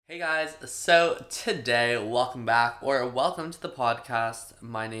Hey guys, so today, welcome back, or welcome to the podcast.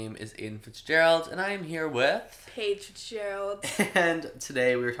 My name is Aiden Fitzgerald, and I am here with... Paige Fitzgerald. And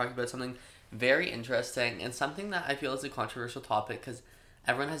today we were talking about something very interesting, and something that I feel is a controversial topic, because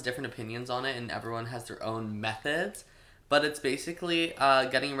everyone has different opinions on it, and everyone has their own methods, but it's basically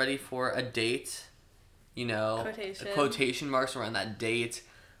getting ready for a date, quotation marks around that date,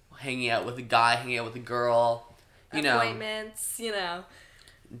 hanging out with a guy, hanging out with a girl, Appointments,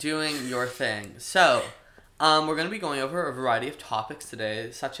 doing your thing. So, we're going to be going over a variety of topics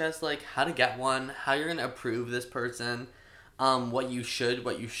today, such as, how to get one, how you're going to approve this person, what you should,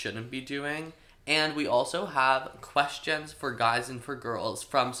 what you shouldn't be doing, and we also have questions for guys and for girls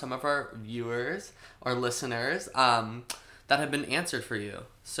from some of our viewers, or listeners, that have been answered for you.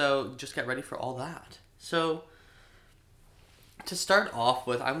 So, just get ready for all that. So, to start off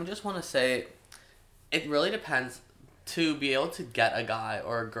with, I just want to say, it really depends. To be able to get a guy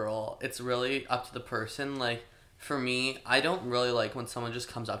or a girl, it's really up to the person. For me, I don't really like when someone just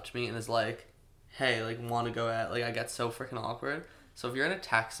comes up to me and is like, hey, want to go out. I get so freaking awkward. So if you're in a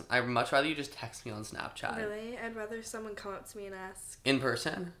text, I'd much rather you just text me on Snapchat. Really? I'd rather someone come up to me and ask. In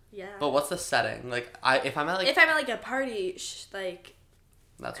person? Yeah. But what's the setting? If I'm at a party, That's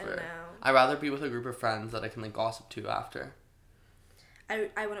I weird. don't know. I'd rather be with a group of friends that I can gossip to after.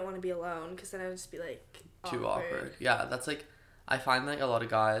 I wouldn't want to be alone, because then I would just be Too awkward. Yeah, that's I find a lot of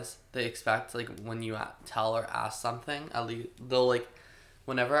guys, they expect when you tell or ask something, at least they'll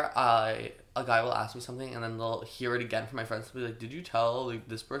whenever a guy will ask me something and then they'll hear it again from my friends, they'll be like, did you tell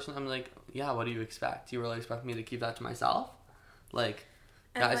this person? I'm like, yeah, what do you expect? Do you really expect me to keep that to myself?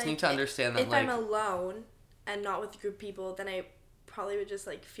 Guys need to understand that if I'm alone and not with a group of people, then I probably would just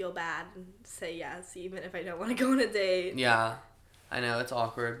feel bad and say yes, even if I don't want to go on a date. Yeah, I know it's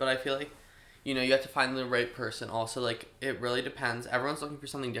awkward, but I feel you have to find the right person. Also, it really depends. Everyone's looking for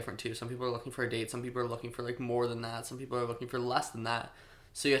something different, too. Some people are looking for a date. Some people are looking for, more than that. Some people are looking for less than that.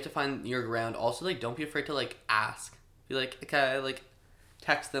 So you have to find your ground. Also, don't be afraid to, ask. Be okay,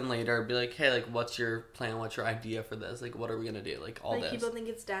 text them later. Be hey, what's your plan? What's your idea for this? What are we going to do? All this. People think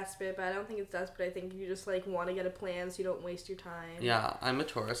it's desperate, but I don't think it's desperate. I think you just, want to get a plan so you don't waste your time. Yeah, I'm a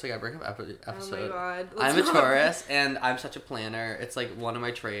Taurus. I bring up episode. Oh, my God. I'm a Taurus, and I'm such a planner. It's, one of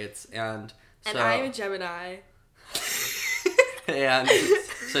my traits, and... And I'm a Gemini. And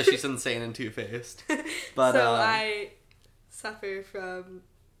so she's insane and two-faced. But so I suffer from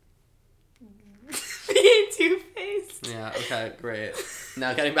being two-faced. Yeah, okay, great.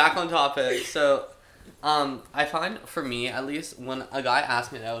 Now getting back on topic. So I find for me, at least when a guy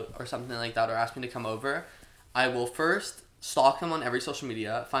asks me out or something like that, or asks me to come over, I will first stalk him on every social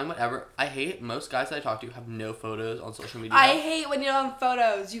media, find whatever. I hate most guys that I talk to have no photos on social media. I hate when you don't have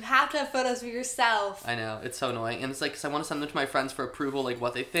photos. You have to have photos for yourself. I know, it's so annoying. And it's because I want to send them to my friends for approval,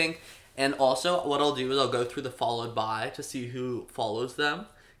 what they think. And also, what I'll do is I'll go through the followed by to see who follows them.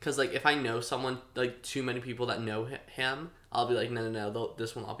 Because, if I know someone, too many people that know him, I'll be no,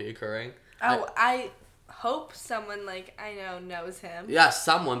 this will not be occurring. Oh, I hope someone I know knows him. Yeah,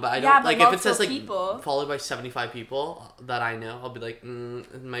 someone, but I don't if it says people. Followed by 75 people that I know, I'll be it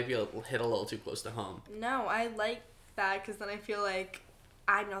might be hit a little too close to home. No, I like that because then I feel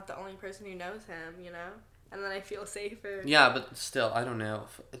I'm not the only person who knows him, and then I feel safer. Yeah, but still, I don't know.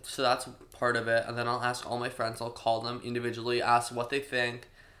 So that's part of it, and then I'll ask all my friends. I'll call them individually, ask what they think,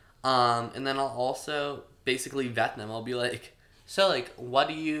 and then I'll also basically vet them. I'll be so what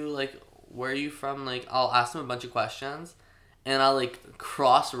do you where are you from? I'll ask them a bunch of questions, and I'll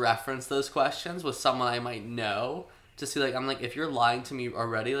cross-reference those questions with someone I might know to see I'm if you're lying to me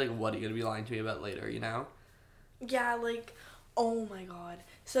already, what are you gonna be lying to me about later? Yeah, oh my God.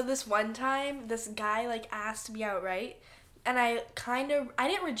 So this one time, this guy asked me out, right? And I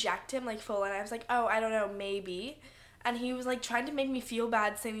didn't reject him full on. I was oh, I don't know, maybe. And he was trying to make me feel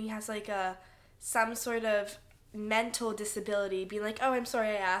bad, saying he has some sort of mental disability, being oh, I'm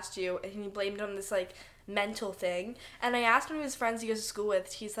sorry I asked you, and he blamed it on this mental thing. And I asked one of his friends he goes to school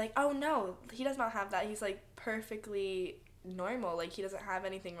with, he's oh no, he does not have that, he's perfectly normal, he doesn't have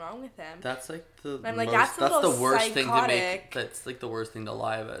anything wrong with him. That's the I'm that's the worst psychotic. thing to make. That's the worst thing to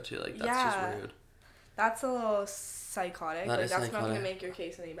lie about too. That's just rude. That's a little psychotic. That's psychotic. Not gonna make your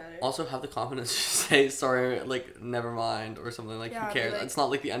case any better. Also, have the confidence to say sorry, never mind, or something who cares? It's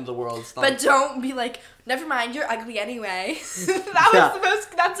not the end of the world. It's not but don't be never mind, you're ugly anyway. That's the most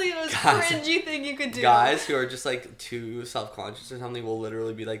cringy thing you could do. Guys who are just too self-conscious or something will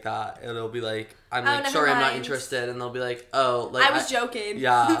literally be like that. It'll be I'm sorry, I'm not interested, and they'll be oh, I was joking.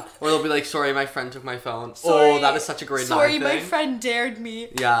 Yeah, or they'll be sorry, my friend took my phone. Sorry, oh, that is such a great sorry, thing. my friend dared me.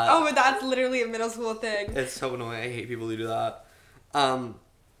 Yeah. Oh, but that's literally a middle school thing. It's so annoying. I hate people who do that.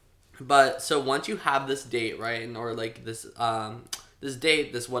 But so once you have this date, right, and or like this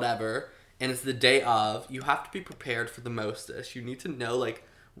date, this whatever, and it's the day of, you have to be prepared for the mostest. You need to know, like,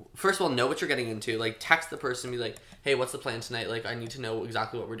 first of all, know what you're getting into. Like, text the person and be like, hey, what's the plan tonight? Like, I need to know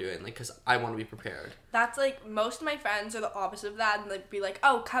exactly what we're doing, like, because I want to be prepared. That's, like, most of my friends are the opposite of that, and, like, be like,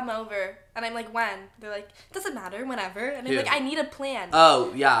 oh, come over. And I'm like, when? They're like, doesn't matter, whenever. And I'm Dude. like, I need a plan.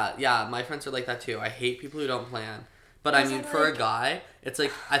 Oh, yeah, my friends are like that, too. I hate people who don't plan. But, I mean, for a like... guy, it's,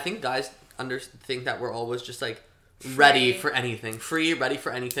 like, I think guys think that we're always just, like, ready for anything. Free, ready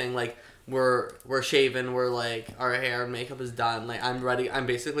for anything, like... We're shaven, we're like, our hair and makeup is done, like, I'm ready, I'm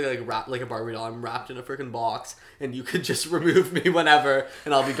basically like wrapped like a Barbie doll, I'm wrapped in a freaking box, and you could just remove me whenever,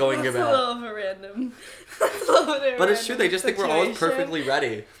 and I'll be going to bed. That's a little bit random. But it's true, they just think we're always perfectly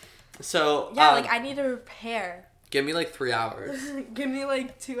ready. So, yeah, like, I need to prepare. Give me like 3 hours. Give me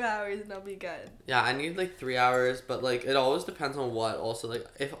like 2 hours and I'll be good. Yeah, I need like 3 hours, but like, it always depends on what, also, like,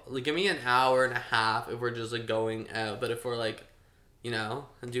 if, like, give me an hour and a half if we're just like going out, but if we're like, you know,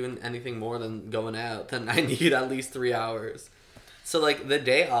 and doing anything more than going out, then I need at least 3 hours. So, like, the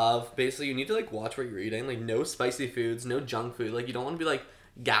day of, basically, you need to, like, watch what you're eating. Like, no spicy foods, no junk food. Like, you don't want to be, like,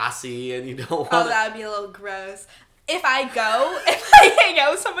 gassy, and you don't want Oh, that would be a little gross. If I hang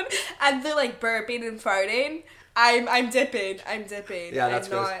out with someone, and they're, like, burping and farting, I'm dipping. Yeah, that's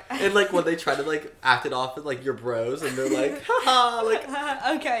gross. And, like, when they try to, like, act it off with, like, your bros, and they're like, haha, like...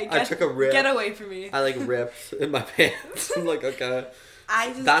 okay, I took a rip. Get away from me. I, like, ripped in my pants. I'm like, okay. I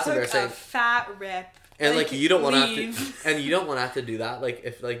just That's took embarrassing. a fat rip. And, like, you don't want to have leave. to... And you don't want to have to do that, like,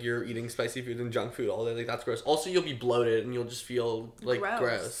 if, like, you're eating spicy food and junk food all day. Like, that's gross. Also, you'll be bloated, and you'll just feel, like,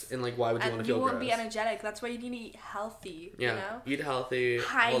 gross. And, like, why would you want to feel gross? You won't be energetic. That's why you need to eat healthy, yeah. You know? Eat healthy.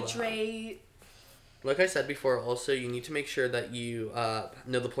 Hydrate. Like I said before, also, you need to make sure that you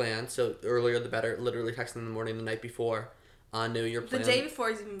know the plan. So, earlier the better. Literally text in the morning the night before. Know your plan. The day before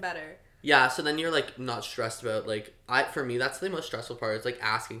is even better. Yeah, so then you're, like, not stressed about, like... For me, that's the most stressful part. It's, like,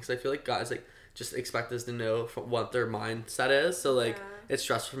 asking. Because I feel like guys, like, just expect us to know what their mindset is. So, like, it's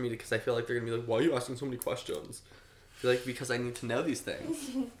stressful for me because I feel like they're going to be like, why are you asking so many questions? I feel like, because I need to know these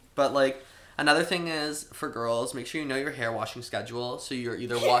things. But, like... Another thing is, for girls, make sure you know your hair washing schedule. So you're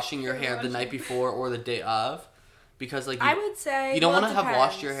either washing your hair the night before or the day of. Because, like, I would say... You don't want to have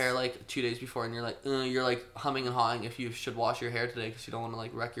washed your hair, like, 2 days before and you're, like, humming and hawing if you should wash your hair today because you don't want to, like,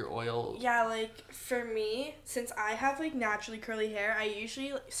 wreck your oil. Yeah, like, for me, since I have, like, naturally curly hair, I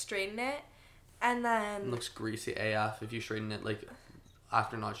usually straighten it and then... It looks greasy AF if you straighten it, like,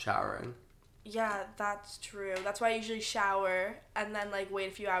 after not showering. Yeah, that's true. That's why I usually shower and then, like, wait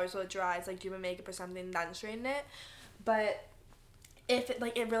a few hours while it dries, like, do my makeup or something, then straighten it. But if it,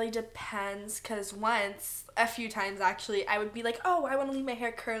 like, it really depends, because once, a few times, actually, I would be like, oh, I want to leave my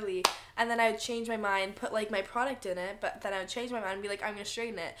hair curly, and then I would change my mind, put, like, my product in it, but then I would change my mind and be like, I'm going to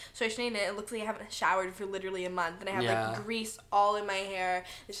straighten it. So I straighten it, it looks like I haven't showered for literally a month, and I have, like, grease all in my hair.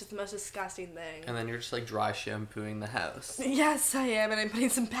 It's just the most disgusting thing. And then you're just, like, dry shampooing the house. Yes, I am, and I'm putting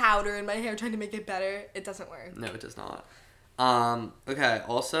some powder in my hair trying to make it better. It doesn't work. No, it does not. Okay,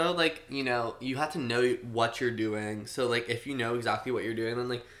 also, like, you know, you have to know what you're doing. So, like, if you know exactly what you're doing, then,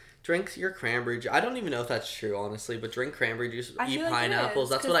 like, drink your cranberry juice. I don't even know if that's true, honestly, but drink cranberry juice, eat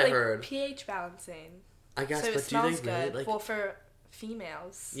pineapples. That's what I heard. pH balancing. I guess, so but do they really, like... Well, for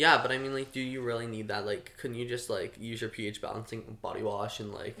females. Yeah, but I mean, like, do you really need that? Like, couldn't you just, like, use your pH balancing body wash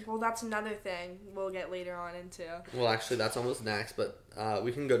and, like... Well, that's another thing we'll get later on into. Well, actually, that's almost next, but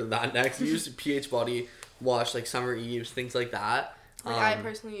we can go to that next. Use pH body wash, like Summer Eves, things like that. Like, I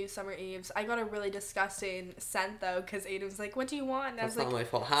personally use Summer Eves. I got a really disgusting scent, though, because Aiden's like, what do you want? And that's I was not like, my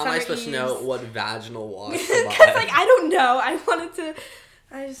fault. How am I supposed to know what vaginal wash to buy? Because, like, I don't know. I wanted to...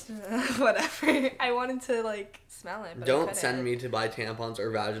 I just, whatever. I wanted to, like, smell it, but don't send me to buy tampons or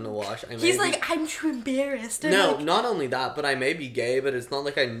vaginal wash. He's like, I'm too embarrassed. No, like, not only that, but I may be gay, but it's not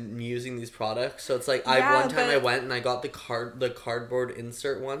like I'm using these products. So it's like, I went and I got the cardboard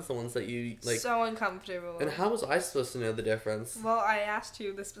insert ones, the ones that you, like... So uncomfortable. And how was I supposed to know the difference? Well, I asked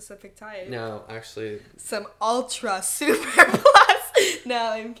you the specific type. No, actually... Some Ultra Super Plus.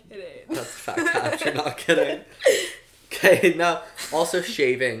 No, I'm kidding. That's a fact capture, you're not kidding. Okay, now, also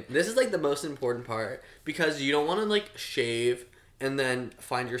shaving. This is, like, the most important part. Because you don't want to, like, shave and then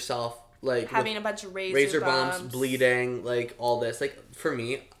find yourself, like... having a bunch of razor bumps, bleeding, like, all this. Like, for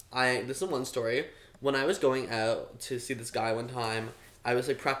me, this is one story. When I was going out to see this guy one time, I was,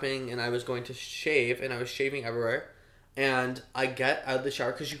 like, prepping and I was going to shave and I was shaving everywhere. And I get out of the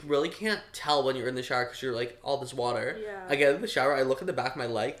shower, because you really can't tell when you're in the shower because you're, like, all this water. Yeah. I get out of the shower, I look at the back of my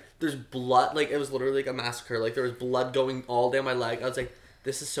leg, there's blood, like, it was literally like a massacre, like, there was blood going all down my leg. I was like,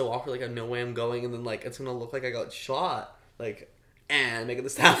 this is so awkward, like, I know where I'm going, and then, like, it's gonna look like I got shot. Like, and Megan Thee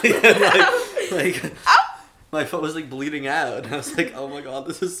Stallion. like my foot was like bleeding out, and I was like, oh my god,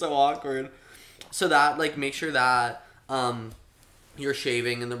 this is so awkward. So that like make sure that you're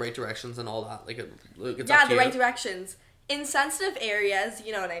shaving in the right directions and all that. Like it's yeah, up to the you. right directions. In sensitive areas,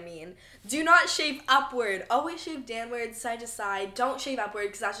 you know what I mean. Do not shave upward. Always shave downward, side to side. Don't shave upward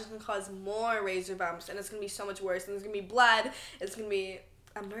because that's just going to cause more razor bumps and it's going to be so much worse. And there's going to be blood. It's going to be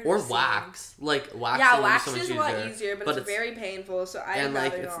a murder Or scene. wax. Like wax. Yeah, wax so much is a lot easier, but it's very painful. So I'd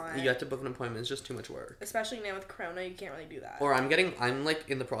rather not. You have to book an appointment. It's just too much work. Especially now with Corona, you can't really do that. Or I'm like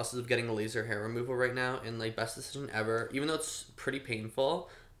in the process of getting a laser hair removal right now, and like best decision ever. Even though it's pretty painful,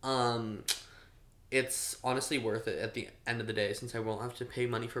 it's honestly worth it at the end of the day, since I won't have to pay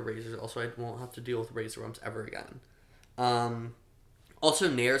money for razors. Also, I won't have to deal with razor bumps ever again. Also,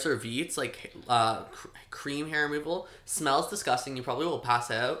 Nares or Veets, like cream hair removal, smells disgusting. You probably will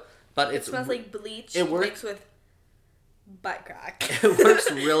pass out, but it smells like bleach mixed with butt crack. It works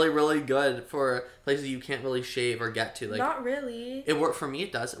really, really good for places you can't really shave or get to. Like, not really. It works for me.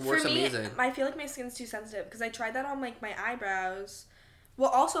 It does. It works amazing. I feel like my skin's too sensitive because I tried that on like my eyebrows. Well,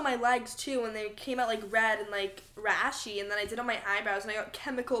 also my legs too, and they came out like red and like rashy, and then I did on my eyebrows and I got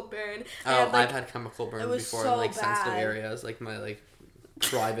chemical burn. Oh, I've had chemical burn before in like sensitive areas, like my like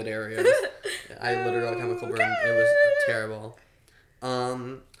private areas. I literally got chemical burn. It was terrible.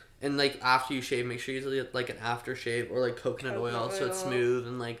 And like after you shave, make sure you use like an aftershave or like coconut oil so it's smooth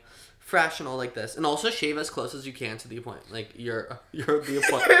and like fresh and all like this. And also shave as close as you can to the appointment, like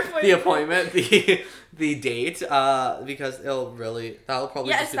the appointment, the date, because that'll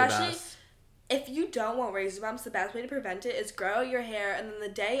probably just be the best. If you don't want razor bumps, the best way to prevent it is grow out your hair, and then the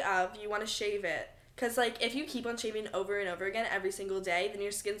day of you want to shave it. Because like if you keep on shaving over and over again every single day, then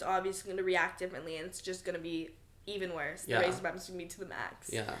your skin's obviously going to react differently, and it's just going to be even worse. The razor bumps can be to the max.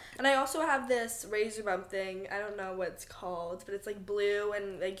 Yeah. And I also have this razor bump thing. I don't know what it's called, but it's like blue,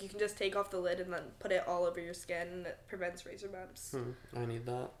 and like you can just take off the lid and then put it all over your skin, and it prevents razor bumps. I need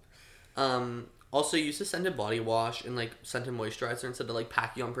that. Also, use a scented body wash and like scented moisturizer instead of like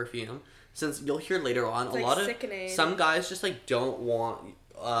packing on perfume. Since you'll hear later on, it's lot sickening. Of some guys just like don't want.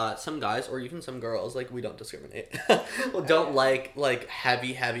 Some guys or even some girls, like we don't discriminate. Don't like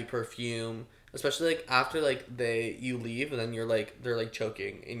heavy perfume. Especially, like, after, like, you leave, and then you're, like, they're, like,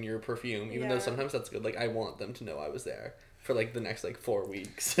 choking in your perfume. Even though sometimes that's good. Like, I want them to know I was there for, like, the next, like, 4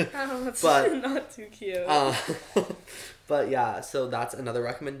 weeks. Oh, that's not too cute. But, yeah, so that's another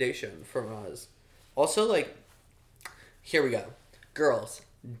recommendation from us. Also, like, here we go. Girls,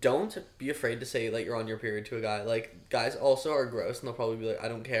 don't be afraid to say, like, you're on your period to a guy. Like, guys also are gross, and they'll probably be like, I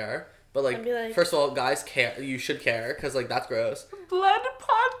don't care. But, like, first of all, guys care. You should care, because, like, that's gross. Blood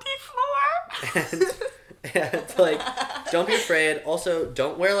upon the floor. and, like, don't be afraid. Also,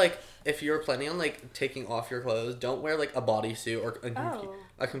 don't wear, like, if you're planning on, like, taking off your clothes, don't wear, like, a bodysuit or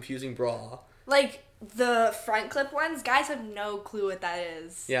a confusing bra. Like, the front clip ones, guys have no clue what that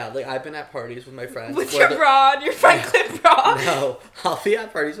is. Yeah, like, I've been at parties with my friends. With your bra on, your front clip bra? No, I'll be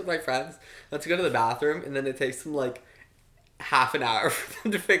at parties with my friends. Let's go to the bathroom, and then it takes them, like, half an hour for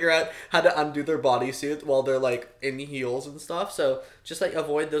them to figure out how to undo their bodysuit while they're like in heels and stuff. So just like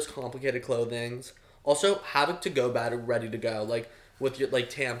avoid those complicated clothings. Also have a to-go bag ready to go, like with your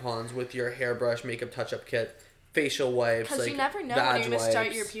like tampons, with your hairbrush, makeup touch-up kit, facial wipes, because like you never know when you're gonna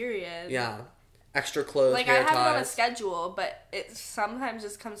start your period. Yeah, extra clothes. Like hair I have ties. it on a schedule, but it sometimes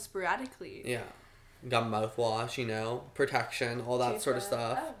just comes sporadically. Yeah, got mouthwash, protection, all that sort of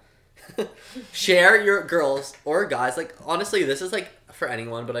stuff. Oh. Share your girls or guys, like honestly this is like for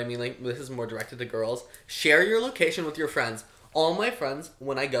anyone, but I mean like this is more directed to girls. Share your location with your friends. All my friends,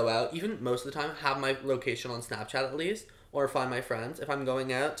 when I go out, even most of the time, have my location on Snapchat at least, or find my friends if I'm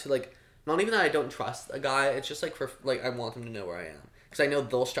going out to like, not even that I don't trust a guy, it's just like for like I want them to know where I am, because I know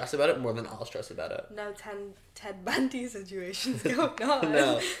they'll stress about it more than I'll stress about it. No Ted Bundy situations going on.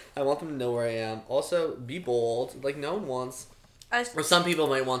 No, I want them to know where I am. Also, be bold. Like no one wants. Or some people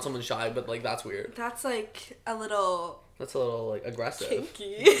might want someone shy, but, like, that's weird. That's, like, a little... That's a little, like, aggressive.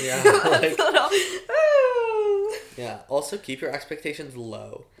 Kinky. Yeah. Like, a little... Yeah. Also, keep your expectations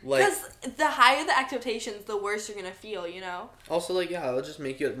low. Like, because the higher the expectations, the worse you're gonna feel, Also, like, yeah, it'll just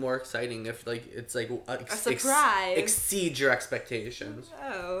make it more exciting if, like, it's, like... a surprise. Exceed your expectations.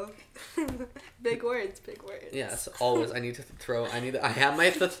 Oh. Big words. Yes, always. I have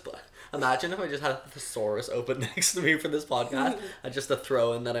my... Imagine if I just had a thesaurus open next to me for this podcast. Just to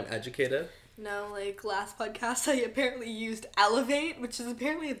throw in that I'm educated. No, like, last podcast I apparently used elevate, which is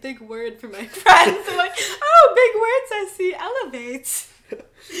apparently a big word for my friends. I'm like, oh, big words, I see elevate.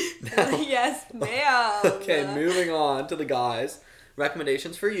 Yes, ma'am. Okay, moving on to the guys.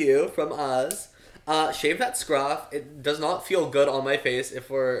 Recommendations for you from us. Shave that scruff. It does not feel good on my face if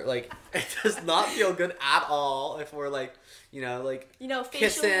we're like. It does not feel good at all if we're like, like facial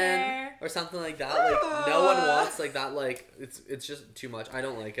kissing hair or something like that. Like no one wants like that. Like it's just too much. I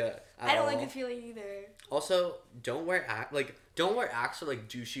don't like it. I don't like the feeling either. Also, don't wear Axe or like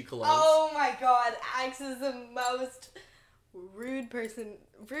douchey colognes. Oh my god, Axe is the most rude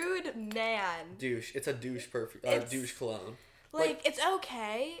man. Douche. It's a douche douche cologne. Like it's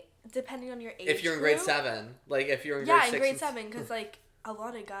okay depending on your age. If you're in grade 7, like if you're in grade 6. Yeah, in grade 7, because like a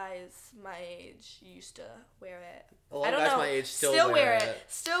lot of guys my age used to wear it. A lot of guys my age still wear it.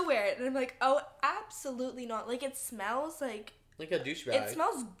 Still wear it, and I'm like, oh, absolutely not. Like it smells like a douchebag. It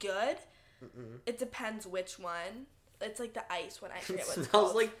smells good. It depends which one. It's like the ice one. I forget what it it's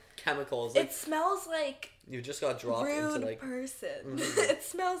smells called. like chemicals. Like, it smells like you just got dropped rude into like person. Mm-hmm. It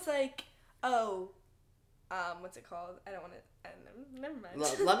smells like what's it called? I don't want to. Never mind.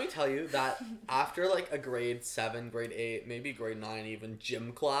 Let me tell you that after like a grade 7, grade 8, maybe grade 9 even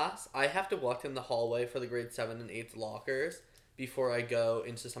gym class, I have to walk in the hallway for the grade 7 and 8 lockers before I go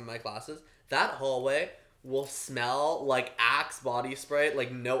into some of my classes. That hallway will smell like Axe body spray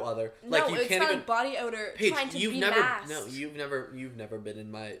like no other. Like no, you can't even body odor. Paige, trying to you've be never masked. no, you've never been in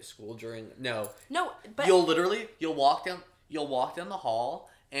my school during No, but you'll walk down the hall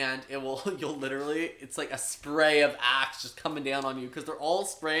and you'll literally it's like a spray of Axe just coming down on you because they're all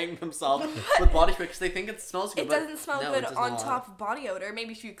spraying themselves with body spray because they think it smells good. It doesn't smell good on top of body odor.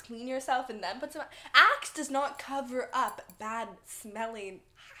 Maybe if you clean yourself and then put some Axe does not cover up bad smelling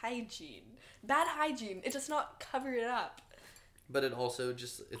hygiene. Bad hygiene. It does not cover it up. But it also it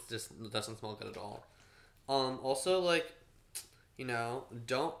doesn't smell good at all. Also like,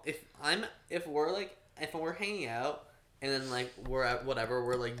 don't if we're hanging out and then like we're at whatever,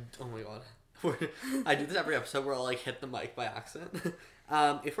 we're like, oh my god. I do this every episode where I'll like hit the mic by accident.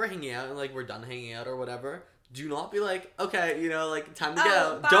 If we're hanging out and like we're done hanging out or whatever, do not be like, okay, like time to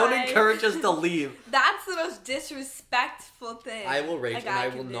go. Bye. Don't encourage us to leave. That's the most disrespectful thing. I will rage and I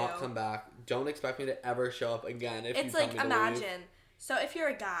will not come back. Don't expect me to ever show up again if it's you tell me to imagine. leave. So if you're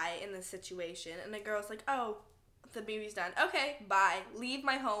a guy in this situation and the girl's like, oh, the movie's done. Okay, bye. Leave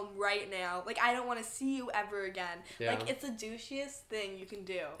my home right now. Like, I don't want to see you ever again. Yeah. Like, it's the douchiest thing you can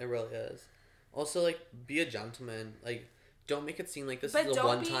do. It really is. Also, like, be a gentleman. Like, don't make it seem like this is a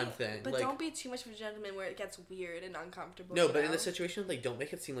one-time thing. But like, don't be too much of a gentleman where it gets weird and uncomfortable. No, but in this situation, like, don't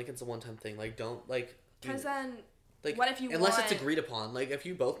make it seem like it's a one-time thing. Like, don't, like... Because then... Like, what if you unless it's agreed upon. Like, if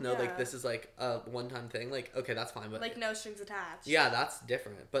you both know, like, this is, like, a one-time thing, like, okay, that's fine. But like, no strings attached. Yeah, that's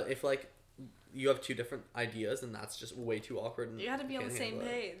different. But if, like, you have two different ideas, then that's just way too awkward. And you have to be on the same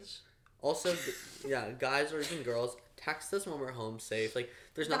page. Also, guys or even girls, text us when we're home safe. Like,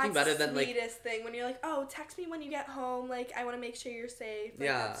 there's nothing better than, like... That's the sweetest thing. When you're like, oh, text me when you get home. Like, I want to make sure you're safe. Like,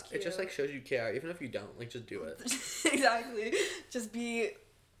 yeah, that's cute. it just, like, shows you care. Even if you don't, like, just do it. Exactly. Just be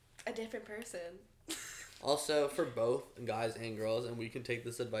a different person. Also, for both guys and girls, and we can take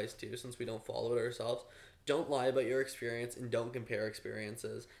this advice too since we don't follow it ourselves, don't lie about your experience and don't compare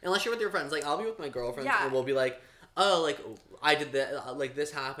experiences. Unless you're with your friends. Like, I'll be with my girlfriends and we'll be like, oh, like, I did that, like,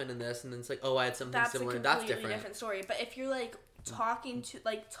 this happened and this, and then it's like, oh, I had something similar. That's a completely different story. But if you're, like, talking to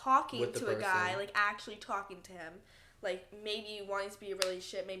a guy, like, actually talking to him, like, maybe wanting to be a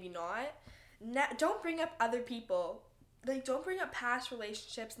relationship, maybe not, don't bring up other people. Like, don't bring up past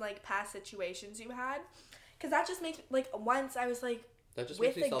relationships and, like, past situations you had. Because that just makes, like, once I was, like,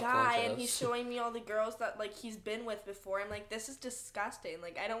 with a guy and he's showing me all the girls that, like, he's been with before. I'm like, this is disgusting.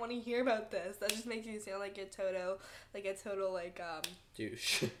 Like, I don't want to hear about this. That just makes you sound like a total,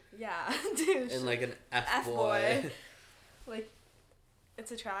 douche. Yeah, douche. And, like, an F-boy. Like,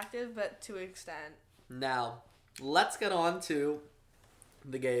 it's attractive, but to an extent. Now, let's get on to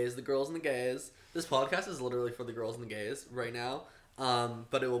the gays, the girls and the gays. This podcast is literally for the girls and the gays right now,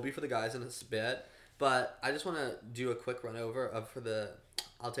 but it will be for the guys in a bit. But I just want to do a quick run over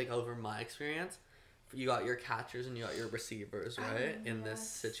I'll take over my experience. You got your catchers and you got your receivers, right, in this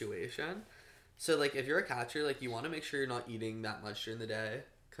situation. So, like, if you're a catcher, like, you want to make sure you're not eating that much during the day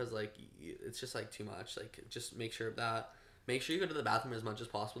because, like, it's just, like, too much. Like, just make sure of that. Make sure you go to the bathroom as much as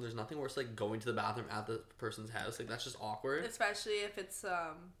possible. There's nothing worse, like, going to the bathroom at the person's house. Like, that's just awkward. Especially if it's,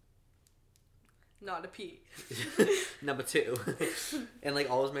 not a pee. Number 2. And, like,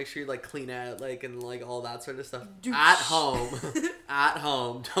 always make sure you, like, clean out, like, and, like, all that sort of stuff. At home. At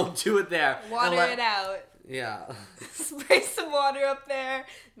home. Don't do it there. Water it out. Yeah. Spray some water up there.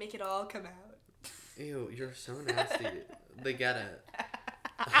 Make it all come out. Ew, you're so nasty. They get it.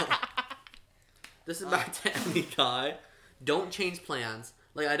 This is back to any guy. Don't change plans.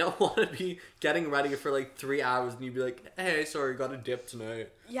 Like, I don't want to be getting ready for like 3 hours and you'd be like, hey, sorry, got a dip tonight.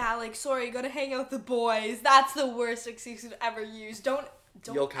 Yeah, like, sorry, gotta hang out with the boys. That's the worst excuse you'd ever use. Don't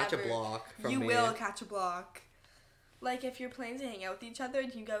You'll catch ever. a block from You me. will catch a block. Like, if you're planning to hang out with each other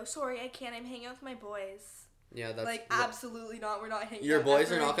and you go, sorry, I can't, I'm hanging out with my boys. Yeah, that's... Like, absolutely not, we're not hanging Your out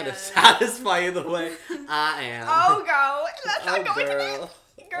boys ever are not going to again. satisfy you the way I am. Oh, girl. Let's not go into girl.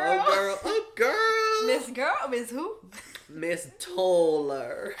 that. Girl. Oh, girl. Oh, girl. Miss who? Miss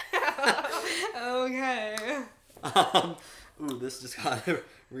Toller. Okay. Ooh, this just got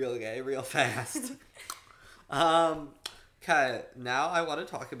real gay real fast. Okay, now I want to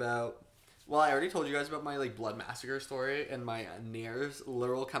talk about... Well, I already told you guys about my, like, blood massacre story and my Nears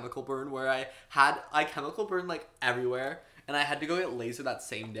literal chemical burn where I chemical burned, like, everywhere, and I had to go get laser that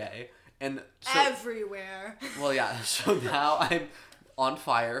same day. And so... Everywhere. Well, yeah, so now I'm on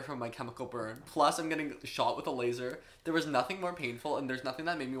fire from my chemical burn. Plus, I'm getting shot with a laser. There was nothing more painful, and there's nothing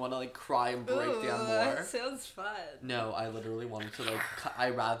that made me want to, like, cry and break Ooh, down more. That sounds fun. No, I literally wanted to, like,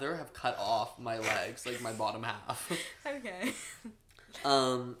 I'd rather have cut off my legs, like, my bottom half. Okay.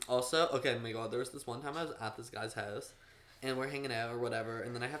 Also, okay, oh my god, there was this one time I was at this guy's house, and we're hanging out or whatever,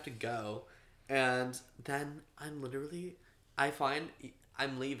 and then I have to go, and then I'm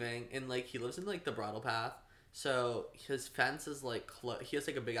leaving, and, like, he lives in, like, the bridle path, so his fence is, like, he has,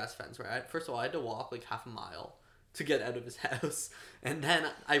 like, a big-ass fence, where first of all, I had to walk, like, half a mile to get out of his house, and then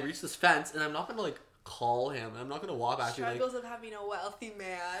I reached this fence, and I'm not gonna, like, call him, I'm not gonna walk back to, like... Struggles of having a wealthy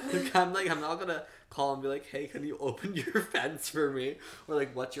man. I'm not gonna call and be like, hey, can you open your fence for me? Or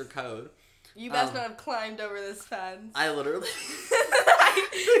like, what's your code? You best not have climbed over this fence. I literally...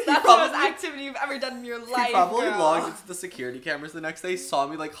 That's the most activity you've ever done in your life, He probably girl. logged into the security cameras the next day, saw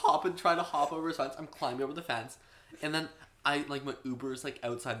me like trying to hop over his fence. I'm climbing over the fence. And then my Uber is like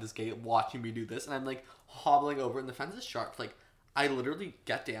outside this gate watching me do this. And I'm like hobbling over and the fence is sharp. Like I literally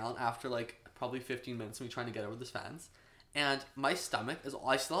get down after like probably 15 minutes of me trying to get over this fence. And my stomach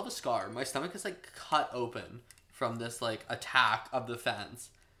I still have a scar. My stomach is like cut open from this like attack of the fence.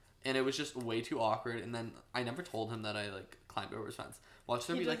 And it was just way too awkward. And then I never told him that I like climbed over his fence. Watch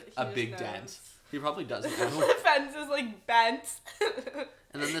there be like a big dent. He probably doesn't know. The fence is like bent.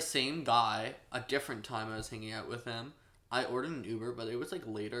 And then the same guy, a different time I was hanging out with him, I ordered an Uber, but it was like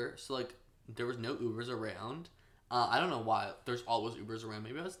later. So like there was no Ubers around. I don't know why. There's always Ubers around.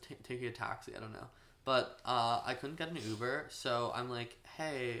 Maybe I was taking a taxi. I don't know. But I couldn't get an Uber. So I'm like,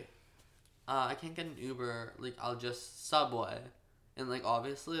 hey, I can't get an Uber. Like I'll just Subway. And, like,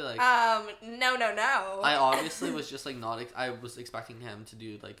 obviously, like... No. I obviously was just, like, not... I was expecting him to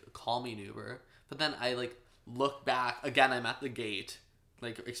do, like, call me an Uber. But then I, like, look back. Again, I'm at the gate,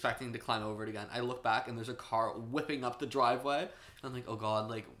 like, expecting to climb over it again. I look back, and there's a car whipping up the driveway. And I'm like, oh, God,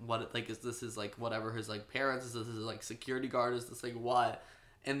 like, what... Like, is this his, like, whatever his, like, parents? Is this his, like, security guard? Is this, like, what?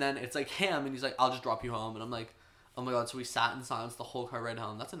 And then it's, like, him, and he's like, I'll just drop you home. And I'm like... Oh my god, so we sat in silence the whole car ride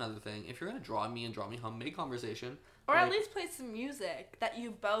home. That's another thing. If you're gonna draw me home, make conversation. Or at least play some music that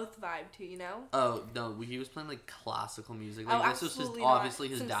you both vibe to, you know? Oh, no, he was playing, like, classical music. Oh, Like, this was absolutely obviously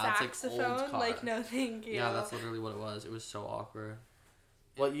not. his Some dad's, saxophone? like, old car. Like, no, thank you. Yeah, that's literally what it was. It was so awkward.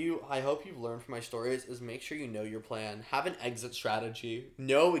 What I hope you've learned from my stories is make sure you know your plan. Have an exit strategy.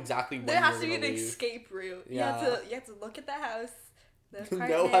 Know exactly when there you're has going to be to an leave. escape route. Yeah. You have to look at the house.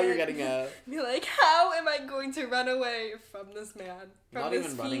 Know how you're getting out. Be like, how am I going to run away from this man? From Not this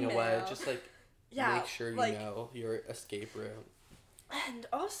even running female? away. Just, like, yeah, make sure you know your escape route. And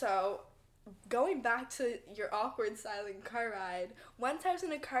also, going back to your awkward silent car ride, once I was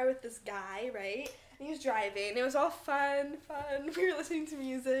in a car with this guy, right? And he was driving. It was all fun. We were listening to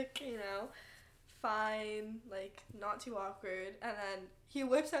music, you know. Fine, like, not too awkward. And then he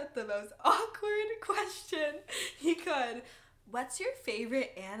whips out the most awkward question he could. What's your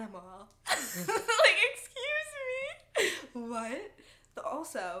favorite animal? Like, excuse me? What? But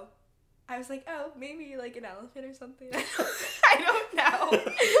also, I was like, oh, maybe like an elephant or something. I don't know.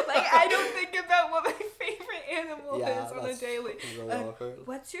 Like, I don't think about what my favorite animal is on a daily. Really awkward.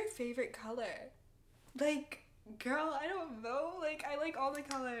 What's your favorite color? Like, girl, I don't know. Like, I like all the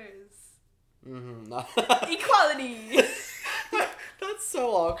colors. Mm-hmm. Equality. That's so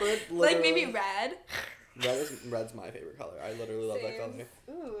awkward. Literally. Like, maybe red. Red's my favorite color. I literally love that color.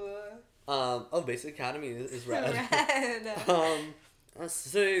 Ooh. Basic Academy is red. Red. I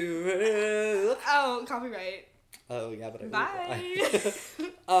say red. Oh, copyright. Oh yeah, but Bye.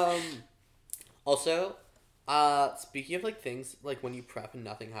 Also, speaking of like things like when you prep and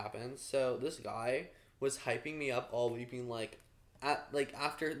nothing happens. So this guy was hyping me up all week, being like,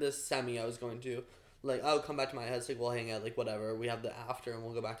 after this semi I was going to. Like, oh, come back to my house, like, we'll hang out, like, whatever. We have the after, and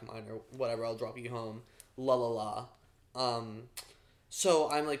we'll go back to mine, or whatever, I'll drop you home. La la la. So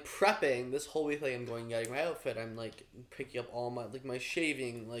I'm like prepping this whole week. Like I'm going getting my outfit. I'm like picking up all my like my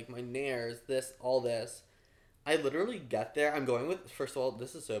shaving, like my nails, this, all this. I literally get there. I'm going with, first of all,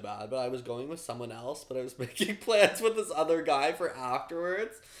 this is so bad, but I was going with someone else, but I was making plans with this other guy for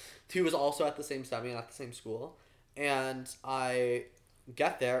afterwards, who was also at the same semi and at the same school. And I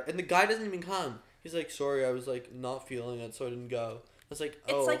get there, and the guy doesn't even come. He's like, sorry, I was like not feeling it, so I didn't go. I was like,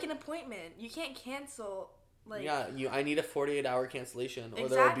 oh. It's like an appointment. You can't cancel. Like, yeah, I need a 48-hour cancellation, or exactly,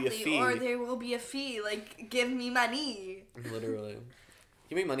 there will be a fee. or there will be a fee. Like, give me money. Literally.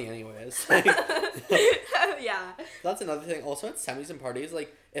 Give me money anyways. Yeah. That's another thing. Also at semis and parties,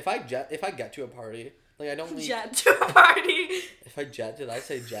 like if I get to a party, like I don't jet to a party. If I jet, did I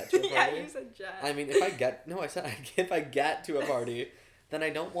say jet to a party? Yeah, you said jet. I mean, if I get if I get to a party, then I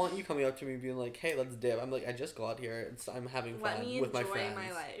don't want you coming up to me being like, "Hey, let's dip." I'm like, I just got here. I'm having fun with my friends. Let me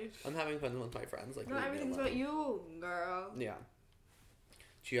enjoy my life. I'm having fun with my friends. Like, no, everything's about you, girl. Yeah.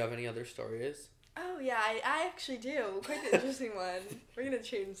 Do you have any other stories? Oh yeah, I actually do. Quite an interesting one. We're gonna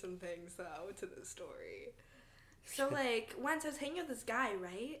change some things though to the story. So like once I was hanging with this guy,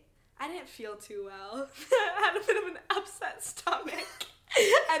 right? I didn't feel too well. I had a bit of an upset stomach.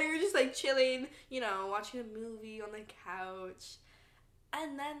 And we were just like chilling, you know, watching a movie on the couch.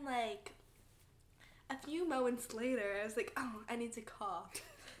 And then like a few moments later I was like, oh, I need to cough.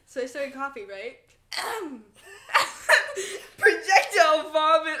 So I started coughing, right? Projectile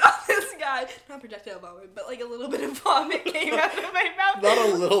vomit on this guy. Not projectile vomit, but like a little bit of vomit came out of my mouth. Not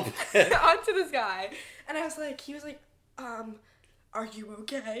a little bit. Onto this guy. And I was like, he was like, are you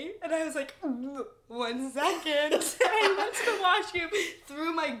okay? And I was like, 1 second. And I went to the washroom,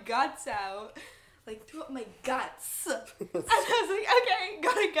 threw my guts out. Like, threw up my guts. And I was like, okay,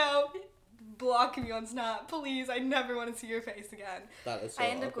 gotta go. Block me on Snap, please. I never want to see your face again. That is so I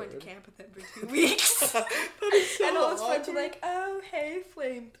ended up awkward. going to camp with him for 2 weeks. That is so and all his friends awkward. were like, oh, hey,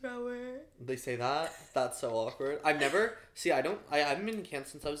 flamethrower. They say that? That's so awkward. I haven't been in camp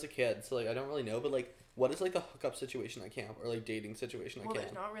since I was a kid, so like I don't really know, but like what is like the hookup situation at camp or like dating situation at Well, camp?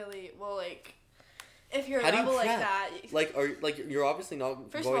 there's not really, like, if you're a How do you rebel like prep? that. You're obviously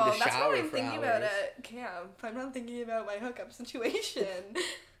not First going of all, to that's shower what I'm for thinking hours. about at camp. I'm not thinking about my hookup situation.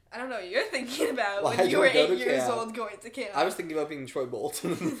 I don't know what you're thinking about Why when you were don't go 8 to years camp? old going to camp. I was thinking about being Troy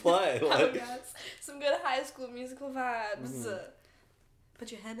Bolton in the play. Oh, Like, yes. Some good High School Musical vibes. Mhm.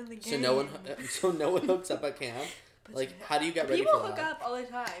 Put your hand in the game. so no one hooks up at camp. Put Like, your- how do you get ready People for hook that? up all the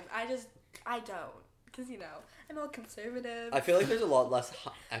time. I don't. Because, you know, I'm all conservative. I feel like there's a lot less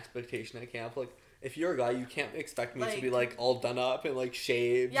expectation at camp. Like, if you're a guy, you can't expect me to be like all done up and like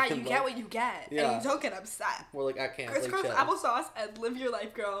shaved. Yeah, you and, get like, what you get. Yeah. And you don't get upset. We're like at camp. Crisscross like, chill. applesauce and live your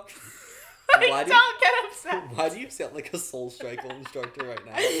life, girl. Why do you- Don't get upset. Why do you sound like a Soul Strike instructor right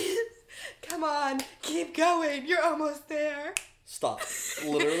now? Come on, keep going. You're almost there. Stop.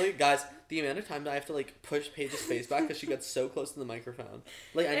 Literally, guys, the amount of time that I have to like push Paige's face back because she gets so close to the microphone.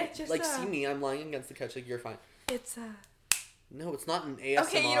 Like, It's just, see me, I'm lying against the couch. Like, you're fine. It's No, it's not an ASMR.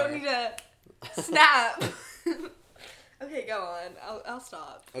 okay. You don't need to snap. Okay, go on. I'll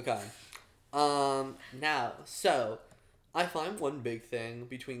stop. Okay. Now, so I find one big thing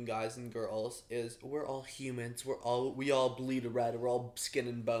between guys and girls is we're all humans. We all bleed red. We're all skin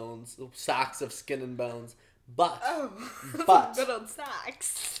and bones, sacks of skin and bones. But But good old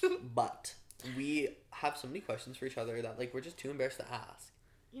sacks. but we have so many questions for each other that like we're just too embarrassed to ask.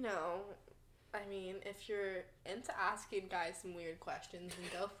 You know, I mean, if you're into asking guys some weird questions,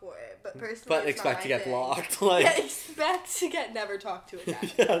 then go for it. But personally, But it's expect not to my get thing. blocked. Like Yeah, expect to get never talked to again.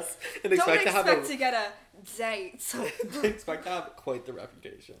 yes, and Don't expect to have expect to get a date. expect to have quite the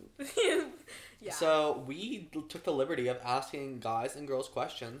reputation. Yeah. So we took the liberty of asking guys and girls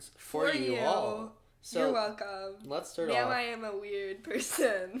questions for you all. So you're welcome. let's start Now off. I am a weird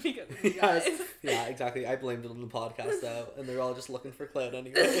person because of you Yes. guys. Yeah, exactly. I blamed it on the podcast though, and they're all just looking for clout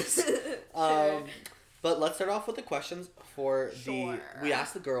anyways. Sure. But let's start off with the questions for Sure. we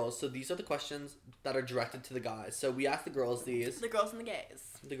asked the girls. So these are the questions that are directed to the guys. So we asked the girls these. The girls and the gays.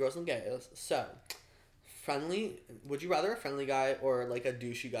 The girls and gays. So, friendly. Would you rather a friendly guy or like a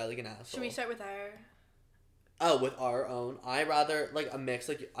douchey guy, like an asshole? Should we start with our? Oh, with our own. I rather like a mix.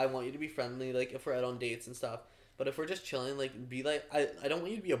 Like I want you to be friendly, like if we're out on dates and stuff. But if we're just chilling, like be like I don't want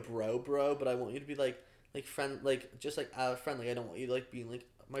you to be a bro, but I want you to be like friend, like just like friendly. I don't want you to like being like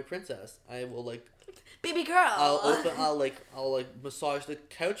my princess. I will like Baby girl. I'll like massage the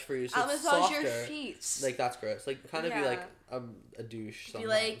couch for you. So I'll it's massage softer. your feet. Like that's gross. Like kind of be Yeah. like a douche. Be Sometimes.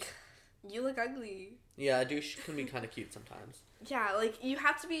 like, you look ugly. Yeah, a douche can be kind of cute sometimes. Yeah, like you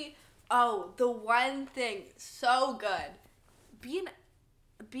have to be. Oh, the one thing so good.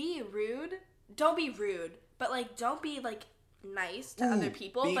 Be rude. Don't be rude, but like don't be like nice to other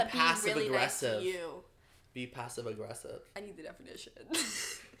people, be but being really nice to passive-aggressive. you. Be passive aggressive. I need the definition.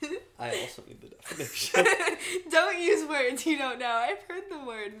 I also need the definition. Don't use words you don't know. I've heard the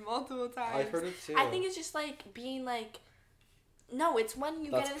word multiple times. I've heard it too. I think it's just like being like, no, it's when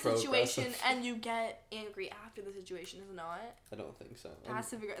you That's get in a situation progressive. and you get angry after the situation, is it not? I don't think so.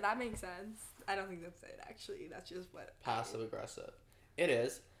 Passive aggressive. That makes sense. I don't think that's it, actually. That's just what. Passive aggressive. It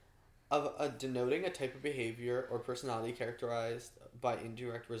is. Denoting a type of behavior or personality characterized by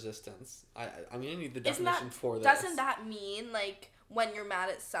indirect resistance. I'm gonna need the definition for this. Doesn't that mean like when you're mad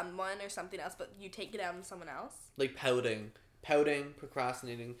at someone or something else, but you take it out on someone else? Like pouting,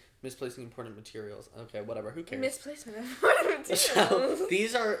 procrastinating, misplacing important materials. Okay, whatever. Who cares? Misplacement of important materials.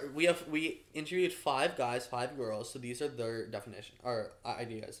 So we interviewed 5 guys, 5 girls. So these are their definition or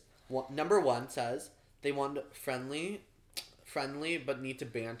ideas. Number 1 says they want friendly but need to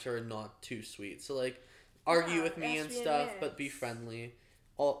banter and not too sweet. So like argue with me and stuff, but be friendly.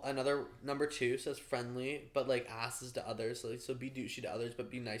 Another number 2 says friendly but like asses to others. So be douchey to others but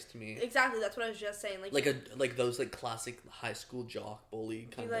be nice to me. Exactly, that's what I was just saying. Like those like classic high school jock bully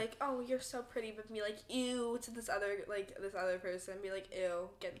kind be like, oh, you're so pretty, but be like, ew to this other person. Be like, ew,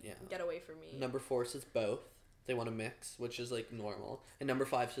 get away from me. Number 4 says both. They want to mix, which is like normal. And number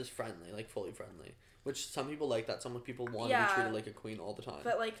 5 says friendly, like fully friendly. Which some people like that. Some people want to be treated like a queen all the time.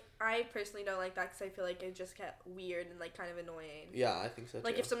 But like, I personally don't like that because I feel like it just get weird and like kind of annoying. Yeah, I think so too.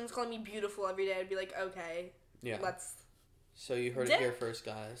 Like if someone's calling me beautiful every day, I'd be like, okay, let's. So you heard it here first,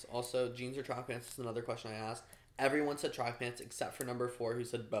 guys. Also, jeans or track pants is another question I asked. Everyone said track pants except for number 4 who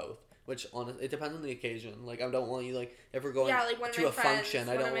said both. Which honestly, it depends on the occasion. Like I don't want you like if we're going to a function,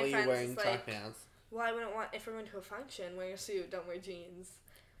 I don't want you wearing track pants. Well, I wouldn't want if we're going to a function, wear a suit, don't wear jeans.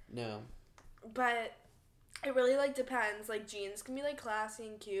 No. But it really like depends. Like jeans can be like classy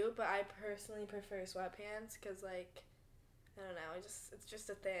and cute, but I personally prefer sweatpants because like I don't know, it's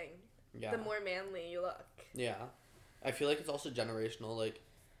just a thing. Yeah. The more manly you look. Yeah, I feel like it's also generational. Like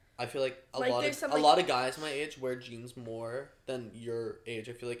I feel like a lot of guys my age wear jeans more than your age.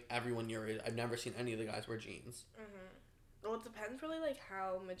 I feel like everyone your age. I've never seen any of the guys wear jeans. Mhm. Well, it depends really like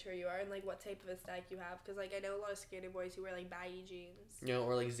how mature you are and like what type of aesthetic you have. Because like I know a lot of skater boys who wear like baggy jeans. You know,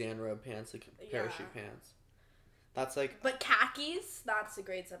 or like Xanrobe pants, like parachute pants. That's like. But khakis, that's a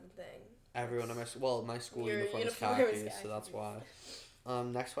grade 7 thing. Everyone in my school uniform is khakis, so that's why.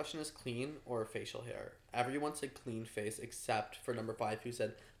 Next question is clean or facial hair. Everyone said clean face except for number 5 who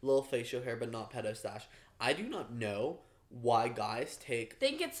said little facial hair but not pedo stash. I do not know why guys think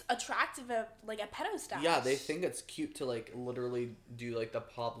it's attractive like a pedo stash. Yeah, they think it's cute to like literally do like the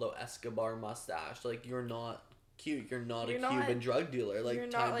Pablo Escobar mustache. Like you're not cute. You're not a Cuban drug dealer. Like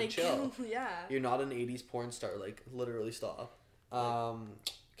time to chill. Yeah. You're not an 80s porn star. Like literally stop.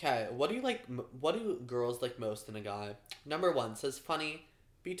 Okay, what do girls like most in a guy? Number 1 says funny,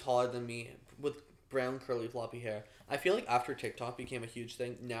 be taller than me with brown curly floppy hair. I feel like after TikTok became a huge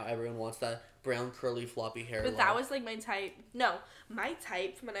thing, now everyone wants that brown curly floppy hair. But that was like my type. No, my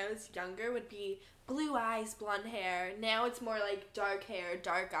type from when I was younger would be blue eyes, blonde hair. Now it's more like dark hair,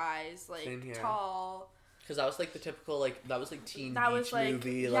 dark eyes, like tall. Because that was like the typical that was like teen that beach was like,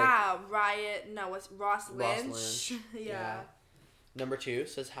 movie. Yeah, Riot. No, what's Ross Lynch? Yeah. Number 2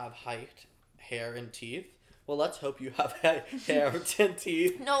 says have height, hair, and teeth. Well, let's hope you have hair and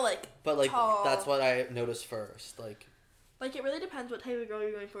teeth. No, but tall. That's what I noticed first. Like it really depends what type of girl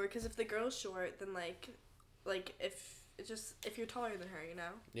you're going for. Because if the girl's short, then if you're taller than her, you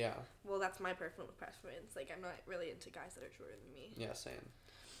know. Yeah. Well, that's my personal preference. Like I'm not really into guys that are shorter than me. Yeah, same.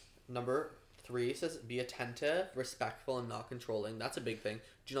 Number 3 says be attentive, respectful, and not controlling. That's a big thing.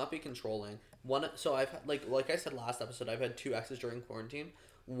 Do not be controlling. So I've had, like I said last episode, I've had 2 exes during quarantine.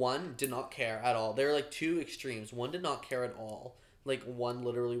 One did not care at all. They were like 2 extremes. One did not care at all. Like one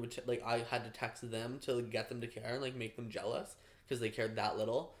literally would I had to text them to get them to care and like make them jealous because they cared that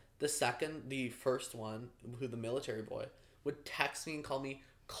little. The first one, who the military boy, would text me and call me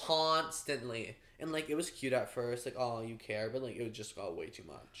constantly. And like it was cute at first, like, oh, you care, but like it just got way too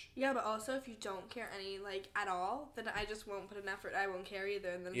much. Yeah, but also if you don't care any at all, then I just won't put an effort. I won't care either,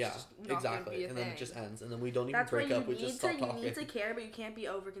 and then it's just not exactly. Be a and thing. then it just ends, and then we don't even break up. We just stop talking. You need to care, but you can't be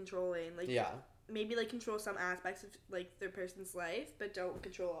over controlling. Maybe control some aspects of their person's life, but don't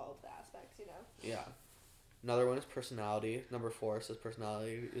control all of the aspects. You know. Yeah. Another one is personality. Number 4 says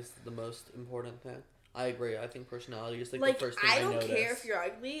personality is the most important thing. I agree. I think personality is the first thing I notice. I don't care if you're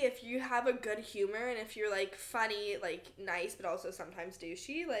ugly. If you have a good humor and if you're funny, nice, but also sometimes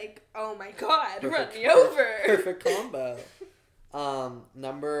douchey, oh my god, run me over. Perfect combo.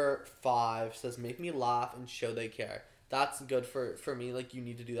 Number 5 says make me laugh and show they care. That's good for me. You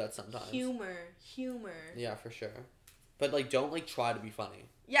need to do that sometimes. Humor. Yeah, for sure. But like, don't like try to be funny.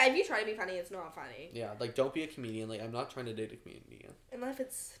 Yeah, if you try to be funny, it's not funny. Yeah, like don't be a comedian. Like I'm not trying to date a comedian. Unless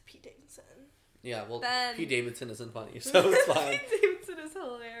it's Pete Davidson. Yeah, well, Then... Pete Davidson isn't funny, so it's fine. Pete Davidson is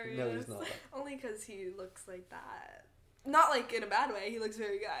hilarious. No, he's not. Only because he looks like that. Not like in a bad way. He looks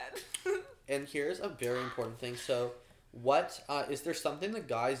very good. And here's a very important thing. So, what is there something that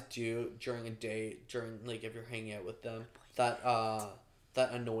guys do during a date, during like if you're hanging out with them, that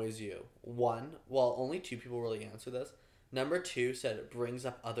that annoys you? One, well, only 2 people really answer this. Number 2 said it brings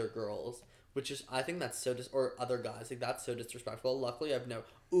up other girls, which is I think that's so or other guys like that's so disrespectful. Luckily, I've never.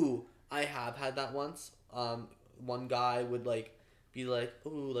 I have had that once. One guy would like be like,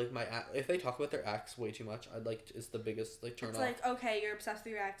 ooh, like if they talk about their ex way too much, I'd like it's the biggest like turn off. It's like, okay, you're obsessed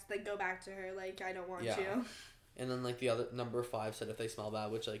with your ex, like go back to her. Like I don't want you. And then like the other number 5 said if they smell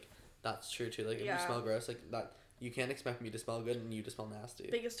bad, which like that's true too. Like if you smell gross, like that you can't expect me to smell good and you to smell nasty.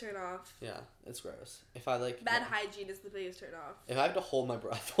 Biggest turn off. Yeah, it's gross. If I like bad hygiene is the biggest turn off. If I have to hold my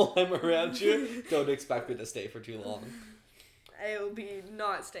breath while I'm around you, don't expect me to stay for too long. I will be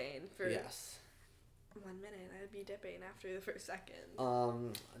not staying for 1 minute. I'd be dipping after the first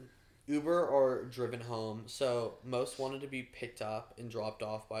second. Uber or driven home. So most wanted to be picked up and dropped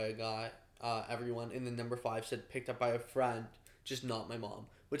off by a guy. Everyone in the number 5 said picked up by a friend, just not my mom.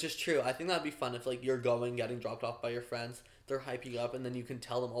 Which is true. I think that'd be fun if like you're getting dropped off by your friends. They're hyping you up and then you can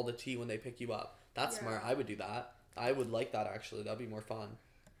tell them all the tea when they pick you up. That's smart. I would do that. I would like that actually. That'd be more fun.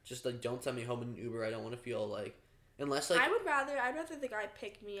 Just like don't send me home in an Uber. I don't want to feel like unless like I'd rather the guy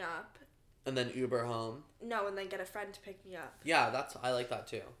pick me up. And then Uber home. No, and then get a friend to pick me up. Yeah, I like that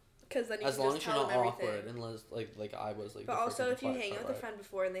too. Because then you as can long just as you're not everything. awkward, unless like I was like. But also, if you hang out with a friend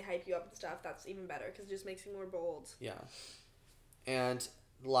before and they hype you up and stuff, that's even better because it just makes you more bold. Yeah, and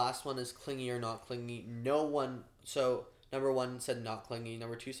the last one is clingy or not clingy. No one. So number 1 said not clingy.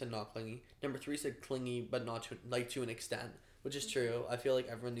 Number 2 said not clingy. Number 3 said clingy, but not to an extent, which is true. I feel like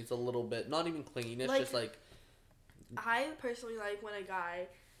everyone needs a little bit, not even clinginess, just like. I personally like when a guy.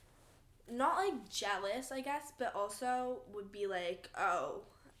 Not like jealous, I guess, but also would be like,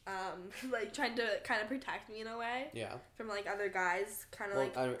 like trying to kind of protect me in a way. Yeah. From like other guys, kind of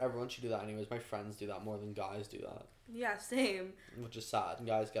like. Everyone should do that anyways. My friends do that more than guys do that. Yeah, same. Which is sad.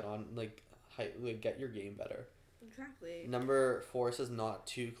 Guys get on like get your game better. Exactly. Number 4 says not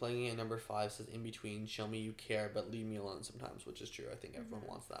too clingy, and number 5 says in between. Show me you care, but leave me alone sometimes, which is true. I think everyone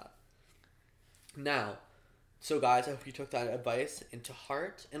wants that. Now. So guys, I hope you took that advice into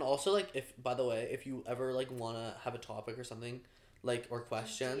heart. And also like if you ever like wanna have a topic or something, like or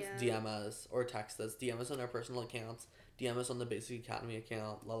questions, DM us or text us. DM us on our personal accounts, DM us on the Basic Academy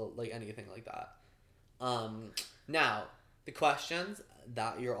account, like anything like that. Now, the questions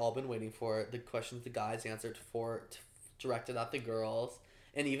that you're all been waiting for, the questions the guys answered directed at the girls.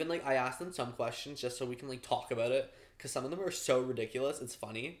 And even like I asked them some questions just so we can like talk about it, because some of them are so ridiculous, it's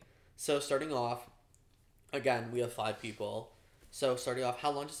funny. So starting off, again, we have 5 people. So starting off, how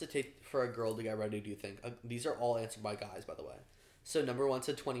long does it take for a girl to get ready, do you think? These are all answered by guys, by the way. So number 1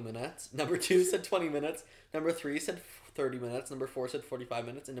 said 20 minutes. Number 2 said 20 minutes. Number 3 said 30 minutes. Number 4 said 45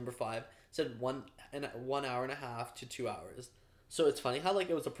 minutes. And number 5 said 1 hour and a half to 2 hours. So it's funny how like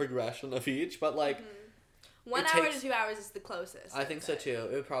it was a progression of each, but like... 1 hour to 2 hours is the closest. I think so too.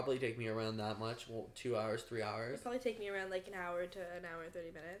 It would probably take me around that much. Well, 2 hours, 3 hours. It'd probably take me around like an hour to an hour and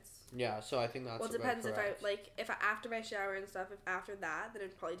 30 minutes. Yeah, so I think that's. Well, it depends if I after my shower and stuff. If after that, then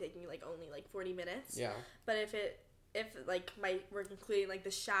it'd probably take me like only like 40 minutes. Yeah. But if like we're including like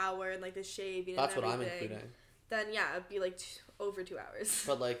the shower and like the shaving. That's and what I'm including. Then yeah, it'd be like over 2 hours.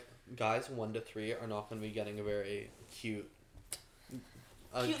 But like guys 1 to 3 are not going to be getting a very cute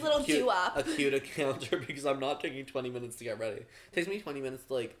do-up. A cute encounter because I'm not taking 20 minutes to get ready. It takes me 20 minutes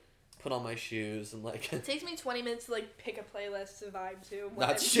to like put on my shoes and like... It takes me 20 minutes to like pick a playlist to vibe to.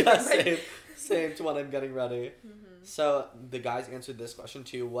 That's just same to when I'm getting ready. Mm-hmm. So the guys answered this question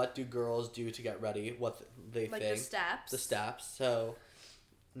too. What do girls do to get ready? What they think. Like the steps. The steps. So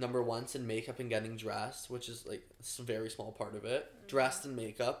number 1 said makeup and getting dressed, which is like a very small part of it. Mm-hmm. Dressed and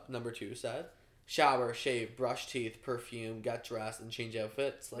makeup, number 2 said. Shower, shave, brush teeth, perfume, get dressed, and change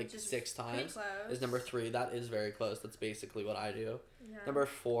outfits like 6 times is number 3. That is very close. That's basically what I do. Yeah. Number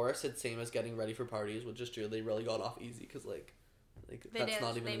 4 said same as getting ready for parties, which is true. They really got off easy because like that's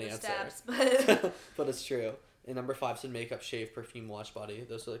not even an answer. Steps, but it's true. And number 5 said makeup, shave, perfume, wash body.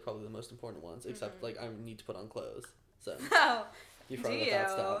 Those are like probably the most important ones. Except like I need to put on clothes. So you forgot about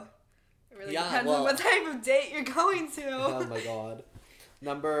that stuff. It really depends on what type of date you're going to. Oh my god.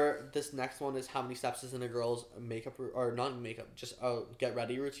 This next one is how many steps is in a girl's makeup, or not makeup, just get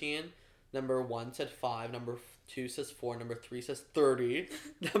ready routine. Number 1 said 5, number 2 says 4. Number 3 says 30.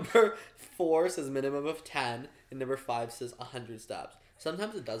 Number 4 says minimum of 10. And number 5 says 100 steps.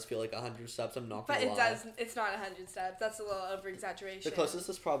 Sometimes it does feel like 100 steps, I'm not gonna lie. But it does, it's not 100 steps. That's a little over-exaggeration. The closest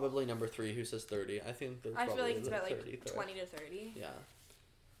is probably number 3 who says 30. I think there's probably I feel like it's about 30, like 20 to 30. Yeah.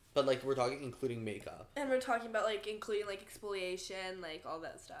 But like we're talking including makeup. And we're talking about like including like exfoliation, like all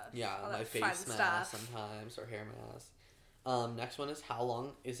that stuff. Yeah, all my that face fun mask stuff. sometimes or hair mask. Next one is how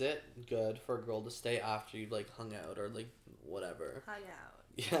long is it good for a girl to stay after you've like hung out or like whatever. Hung out.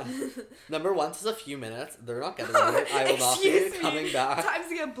 Yeah. Number 1 says a few minutes. They're not getting it. I will not be coming back. Times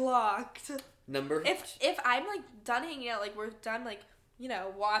to get blocked. Number if I'm like done hanging out, like we're done like, you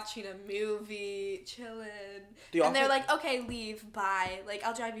know, watching a movie, chilling. And they're like, okay, leave, bye. Like,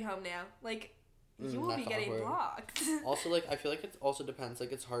 I'll drive you home now. Like, you will be getting blocked. Also, like, I feel like it also depends.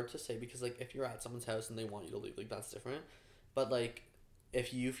 Like, it's hard to say because, like, if you're at someone's house and they want you to leave, like, that's different. But, like,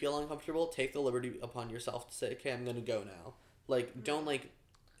 if you feel uncomfortable, take the liberty upon yourself to say, okay, I'm gonna go now. Like, don't, like,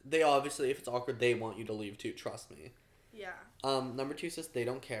 they obviously, if it's awkward, they want you to leave too, trust me. Yeah. Number 2 says they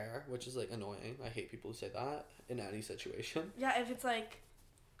don't care, which is, like, annoying. I hate people who say that in any situation. Yeah, if it's like,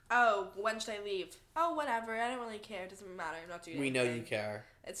 oh, when should I leave? Oh, whatever, I don't really care, it doesn't matter, I'm not doing anything. We know you care.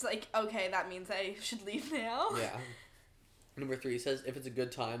 It's like, okay, that means I should leave now. Yeah. Number 3 says if it's a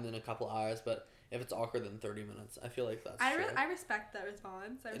good time, then a couple hours, but if it's awkward, then 30 minutes. I feel like that's true. I respect that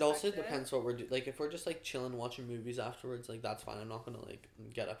response. It also depends what we're doing. Like, if we're just, like, chilling, watching movies afterwards, like, that's fine. I'm not gonna, like,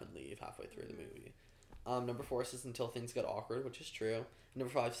 get up and leave halfway through the movie. Number 4 says until things get awkward, which is true.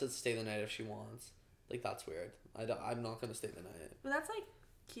 Number 5 says stay the night if she wants. Like, that's weird. I'm not gonna stay the night. But that's, like,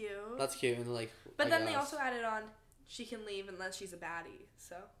 cute. That's cute, and, like, but then they also added on, she can leave unless she's a baddie,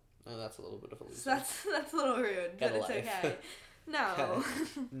 so. Oh, that's a little bit of a loser. So that's a little rude, but it's okay. No.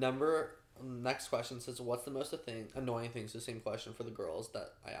 Okay. Next question says, what's the most annoying thing? It's the same question for the girls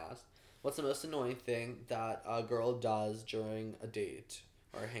that I asked. What's the most annoying thing that a girl does during a date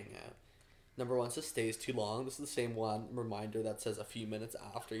or a hangout? Number 1 says stays too long. This is the same one reminder that says a few minutes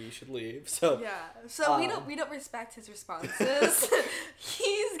after you should leave. So yeah. So we don't respect his responses.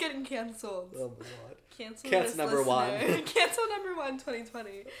 He's getting canceled. Oh my god. Cancel number 1. Cancel number 1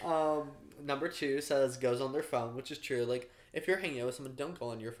 2020. Number 2 says goes on their phone, which is true. Like, if you're hanging out with someone, don't go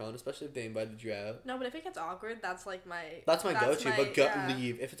on your phone, especially if they invited you out. No, but if it gets awkward, that's like my... That's my go-to, but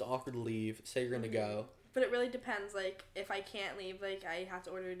leave. If it's awkward, leave. Say you're gonna go. But it really depends, like, if I can't leave, like, I have to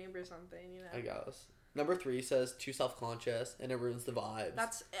order an Uber or something, you know? I guess. Number 3 says too self-conscious, and it ruins the vibes.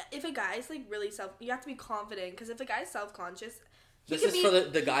 That's... If a guy's, like, really you have to be confident, because if a guy's self-conscious... This is for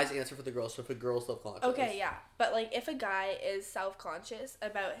the guy's answer for the girls, so if a girl's self-conscious. Okay, yeah. But, like, if a guy is self-conscious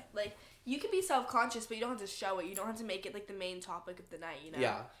about, like... You can be self-conscious, but you don't have to show it. You don't have to make it, like, the main topic of the night, you know?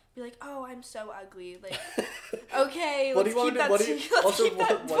 Yeah. Be like, oh, I'm so ugly. Like, okay, what let's keep that. What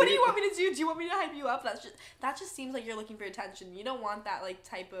do you want me to do? Do you want me to hype you up? That just seems like you're looking for attention. You don't want that, like,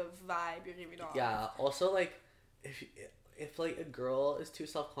 type of vibe you're giving off. Yeah. Also, like, if like a girl is too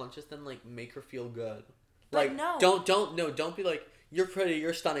self-conscious, then like make her feel good. Like, no. Don't be like, you're pretty,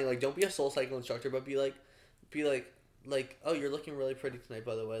 you're stunning. Like, don't be a SoulCycle instructor, but be like, oh, you're looking really pretty tonight,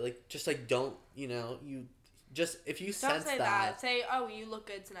 by the way. Like, just like, don't, you know, you just, if you don't sense say that. Say, oh, you look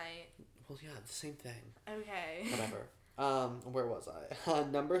good tonight. Well, yeah, the same thing. Okay. Whatever. Where was I?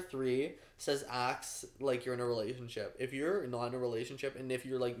 Number 3 says acts like you're in a relationship. If you're not in a relationship, and if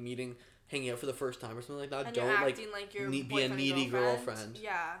you're like hanging out for the first time or something like that, and don't you're acting like you're be a needy girlfriend.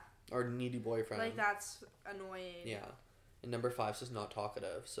 Yeah. Or needy boyfriend. Like, that's annoying. Yeah. And number 5 says not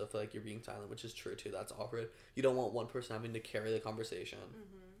talkative. So if like you're being silent, which is true too, that's awkward. You don't want one person having to carry the conversation.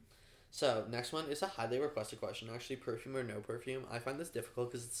 Mm-hmm. So next one is a highly requested question. Actually, perfume or no perfume. I find this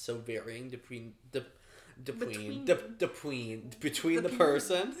difficult because it's so varying between the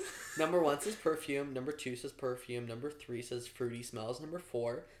person. Number 1 says perfume. Number 2 says perfume. Number 3 says fruity smells. Number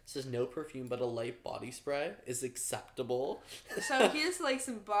 4 says no perfume, but a light body spray is acceptable. So here's like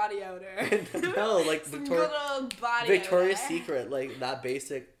some body odor. No, like Victoria's Secret, like that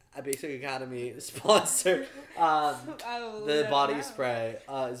basic Academy sponsor. The body spray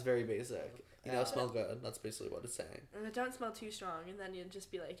is very basic. You know, smell good. That's basically what it's saying. And don't smell too strong, and then you'd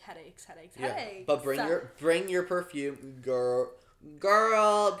just be like headaches. Yeah. But bring your perfume, girl.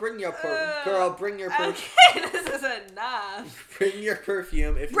 Bring your perfume. Okay, this is enough. Bring your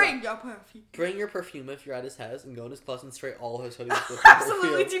perfume Bring your perfume. Bring your perfume if you're at his house, and go in his closet and spray all his hoodies with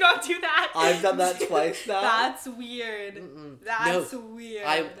Absolutely, perfume. do not do that. I've done that twice now. That's weird. That's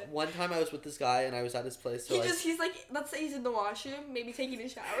weird. One time I was with this guy and I was at his place. So he's like, let's say he's in the washroom, maybe taking a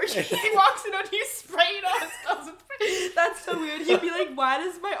shower. He walks in and he's spraying all his clothes. That's so weird. He'd be like, why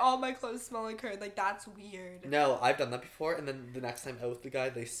does all my clothes smell like her? Like, that's weird. No, I've done that before, and then the next time out with the guy,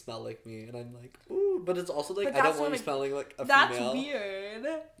 they smell like me, and I'm like, ooh, But it's also like, But I that's don't want not you smelling like a That's female. weird.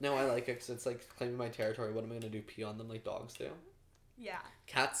 No, I like it because it's like claiming my territory. What am I gonna do? Pee on them like dogs do? Yeah.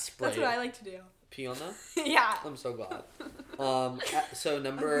 Cats spray. That's what I like to do. Pee on them? Yeah. I'm so glad. So I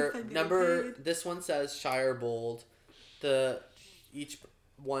wish I number did. this one says shy or bold. The each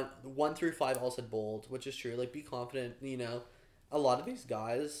one through 5 all said bold, which is true. Like, be confident. You know, a lot of these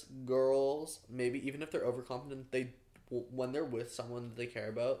guys, girls, maybe even if they're overconfident, they when they're with someone that they care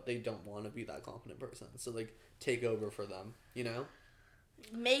about, they don't want to be that confident person. So like, take over for them. You know.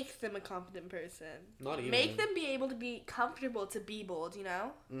 Make them a confident person. Not even. Make them be able to be comfortable to be bold, you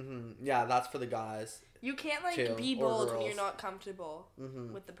know? Mm-hmm. Yeah, that's for the guys. You can't, like, Too, be or bold when girls. you're not comfortable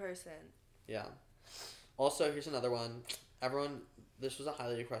Mm-hmm. with the person. Yeah. Also, here's another one. Everyone, this was a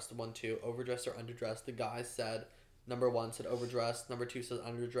highly requested one too. Overdressed or underdressed. The guy said, number 1 said overdressed. Number 2 says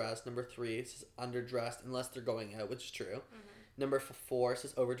underdressed. Number 3 says underdressed unless they're going out, which is true. Mm-hmm. Number 4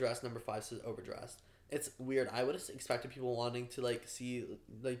 says overdressed. Number 5 says overdressed. It's weird. I would have expected people wanting to like see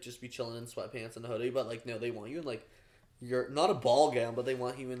like just be chilling in sweatpants and a hoodie, but like no, they want you in like your not a ball gown, but they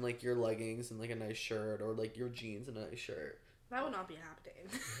want you in like your leggings and like a nice shirt or like your jeans and a nice shirt. That would not be happening.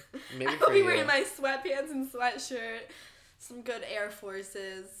 Maybe I'll for be you. wearing my sweatpants and sweatshirt, some good Air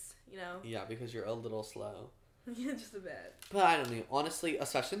Forces, you know. Yeah, because you're a little slow. Yeah, just a bit. But I don't know. Honestly,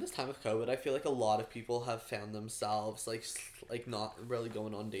 especially in this time of COVID, I feel like a lot of people have found themselves like not really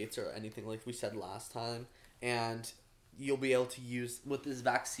going on dates or anything like we said last time. And you'll be able to use with this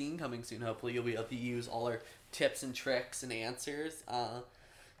vaccine coming soon. Hopefully, you'll be able to use all our tips and tricks and answers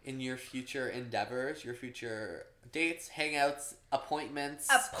in your future endeavors, your future dates, hangouts, appointments.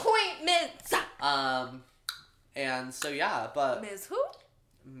 Appointments! And so yeah, but Miss who?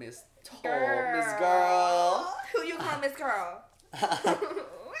 Miss Tall, Girl. Miss Girl. Who you call Miss Girl?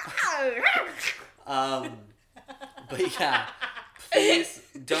 But yeah, please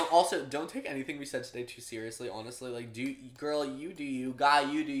don't take anything we said today too seriously. Honestly, like girl, you do you, guy,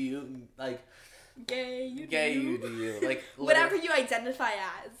 you do you, like Gay, you gay, do you do you, like whatever you identify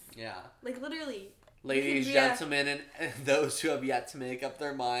as. Yeah, Like literally. ladies, You can be gentlemen, and those who have yet to make up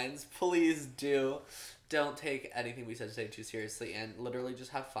their minds, please don't take anything we said today too seriously and literally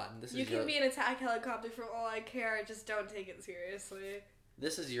just have fun. You can be an attack helicopter for all I care. Just don't take it seriously.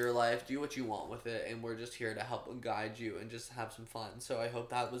 This is your life. Do what you want with it, and we're just here to help guide you and just have some fun. So I hope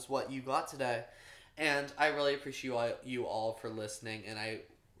that was what you got today, and I really appreciate you all for listening. And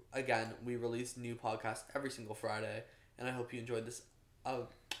we release new podcasts every single Friday, and I hope you enjoyed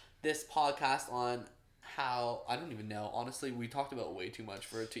this podcast on how I don't even know. Honestly, we talked about way too much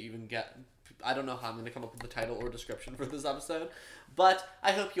for it to even get. I don't know how I'm going to come up with the title or description for this episode, but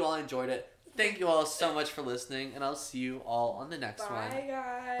I hope you all enjoyed it. Thank you all so much for listening, and I'll see you all on the next one. Bye,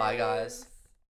 guys. Bye, guys.